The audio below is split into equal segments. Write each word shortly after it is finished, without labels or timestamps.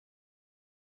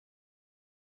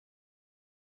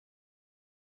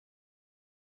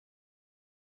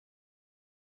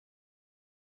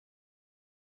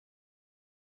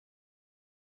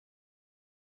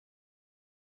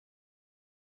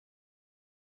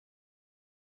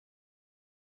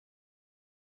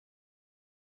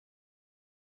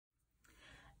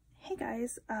Hey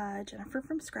guys, Jennifer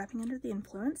from Scrapping Under the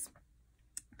Influence.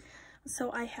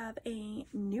 So I have a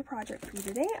new project for you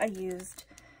today. I used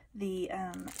the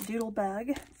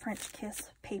Doodlebug French Kiss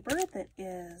paper that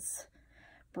is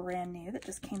brand new, that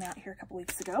just came out here a couple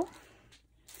weeks ago.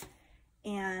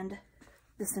 And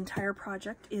this entire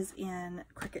project is in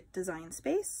Cricut Design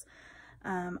Space.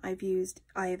 I've used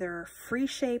either free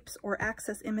shapes or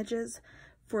access images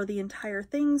for the entire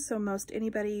thing, so most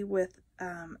anybody with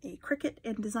a Cricut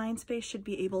and Design Space should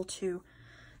be able to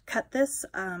cut this.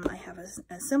 I have an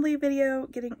assembly video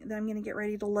that I'm going to get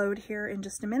ready to load here in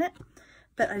just a minute,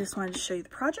 but I just wanted to show you the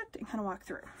project and kind of walk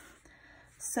through.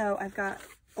 So I've got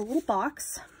a little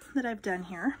box that I've done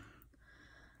here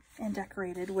and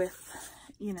decorated with,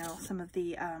 you know, some of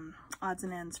the odds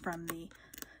and ends from the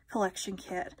collection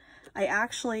kit.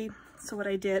 So what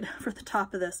I did for the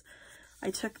top of this, I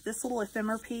took this little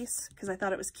ephemera piece because I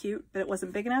thought it was cute, but it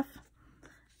wasn't big enough.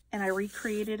 And I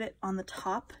recreated it on the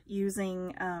top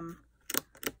using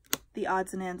the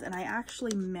odds and ends. And I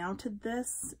actually mounted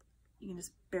this, you can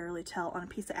just barely tell, on a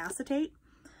piece of acetate.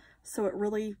 So it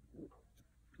really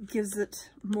gives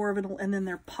it more of an, and then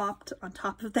they're popped on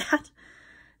top of that.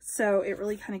 So it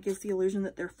really kind of gives the illusion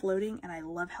that they're floating. And I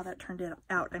love how that turned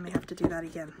out. I may have to do that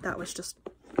again. That was just,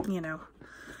 you know,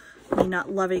 me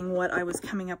not loving what I was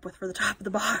coming up with for the top of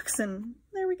the box. And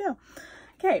there we go.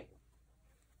 Okay.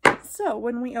 So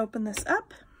when we open this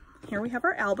up, here we have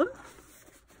our album.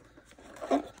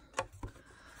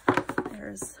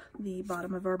 There's the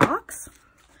bottom of our box.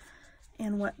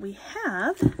 And what we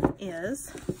have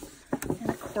is an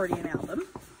accordion album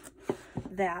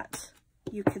that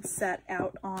you could set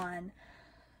out on,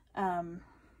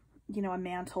 you know, a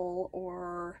mantle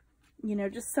or, you know,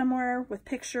 just somewhere with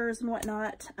pictures and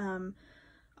whatnot.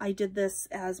 I did this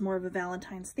as more of a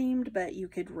Valentine's themed, but you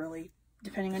could really,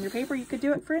 depending on your paper, you could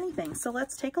do it for anything. So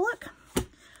let's take a look.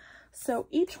 So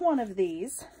each one of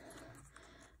these,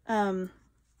 for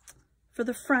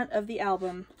the front of the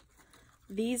album,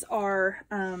 these are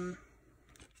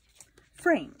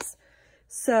frames.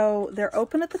 So they're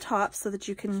open at the top so that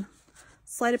you can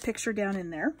slide a picture down in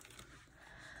there.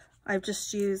 I've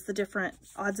just used the different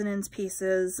odds and ends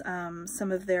pieces,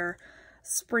 some of their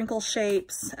sprinkle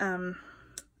shapes,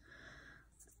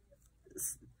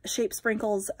 shape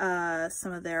sprinkles,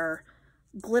 some of their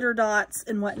glitter dots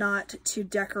and whatnot to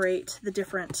decorate the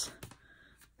different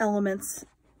elements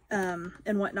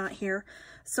and whatnot here.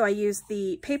 So I used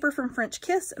the paper from French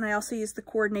Kiss, and I also used the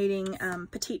coordinating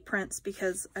petite prints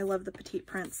because I love the petite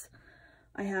prints.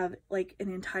 I have like an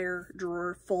entire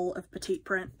drawer full of petite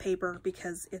print paper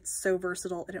because it's so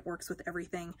versatile and it works with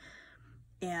everything.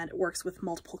 And it works with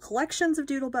multiple collections of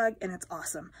Doodlebug, and it's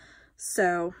awesome.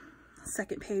 So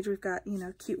second page, we've got, you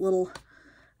know, cute little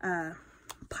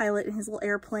pilot in his little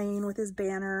airplane with his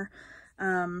banner.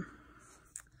 You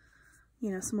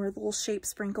know, some more little shape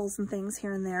sprinkles and things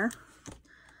here and there.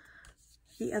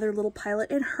 The other little pilot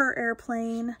in her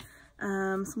airplane.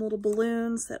 Some little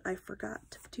balloons that I forgot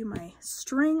to do my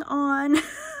string on,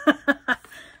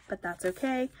 but that's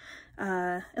okay.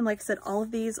 And like I said, all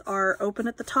of these are open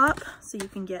at the top, so you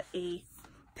can get a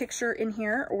picture in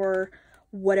here or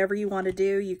whatever you want to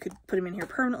do. You could put them in here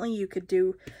permanently. You could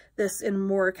do this in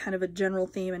more kind of a general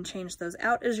theme and change those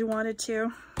out as you wanted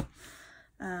to.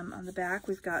 On the back,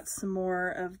 we've got some more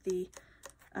of the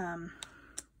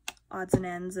odds and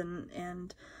ends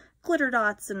and glitter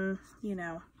dots and, you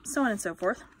know, so on and so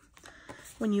forth.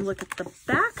 When you look at the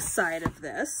back side of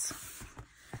this,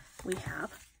 we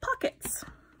have pockets.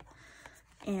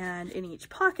 And in each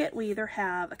pocket, we either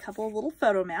have a couple of little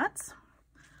photo mats,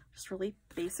 just really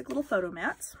basic little photo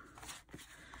mats,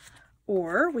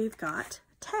 or we've got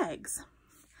tags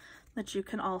that you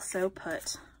can also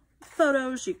put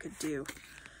photos. You could do,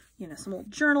 you know, some little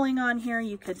journaling on here.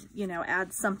 You could, you know,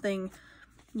 add something,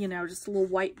 you know, just a little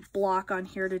white block on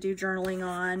here to do journaling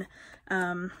on.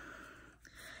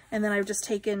 And then I've just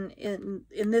taken,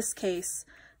 in this case,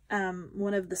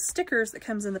 one of the stickers that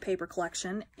comes in the paper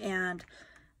collection and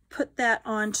put that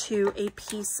onto a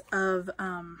piece of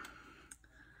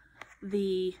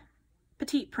the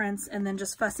petite prints, and then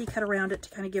just fussy cut around it to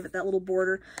kind of give it that little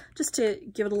border, just to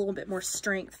give it a little bit more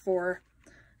strength for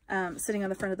sitting on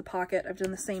the front of the pocket. I've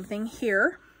done the same thing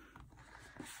here.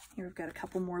 Here we've got a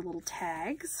couple more little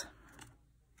tags.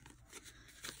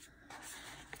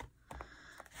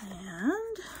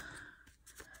 And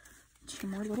two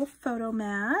more little photo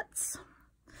mats.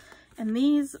 And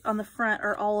these on the front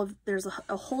are all of, there's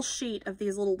a whole sheet of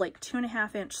these little like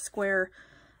 2.5 inch square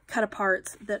cut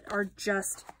aparts that are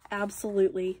just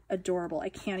absolutely adorable. I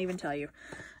can't even tell you.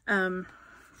 And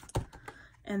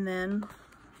then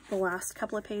the last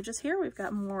couple of pages here, we've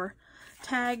got more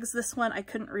tags. This one I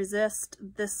couldn't resist.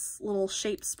 This little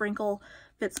shape sprinkle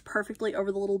fits perfectly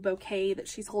over the little bouquet that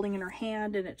she's holding in her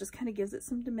hand, and it just kind of gives it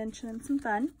some dimension and some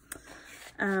fun.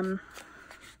 And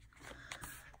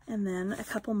then a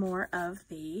couple more of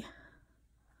the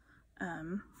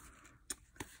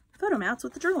photo mats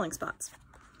with the journaling spots.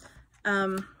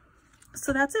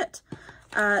 So that's it.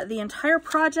 The entire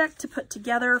project to put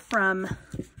together from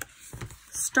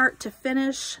start to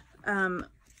finish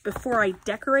before I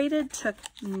decorated took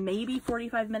maybe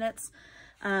 45 minutes.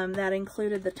 That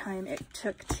included the time it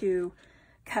took to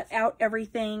cut out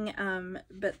everything,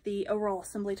 but the overall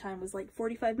assembly time was like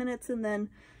 45 minutes, and then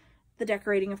the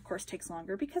decorating of course takes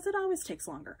longer because it always takes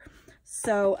longer.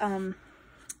 So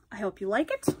I hope you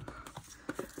like it.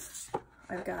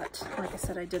 I've got, like I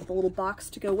said, I did the little box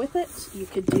to go with it. You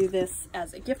could do this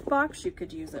as a gift box. You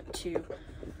could use it to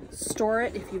store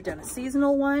it if you've done a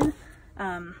seasonal one.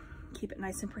 Keep it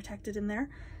nice and protected in there.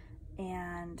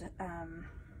 And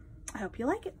I hope you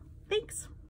like it. Thanks.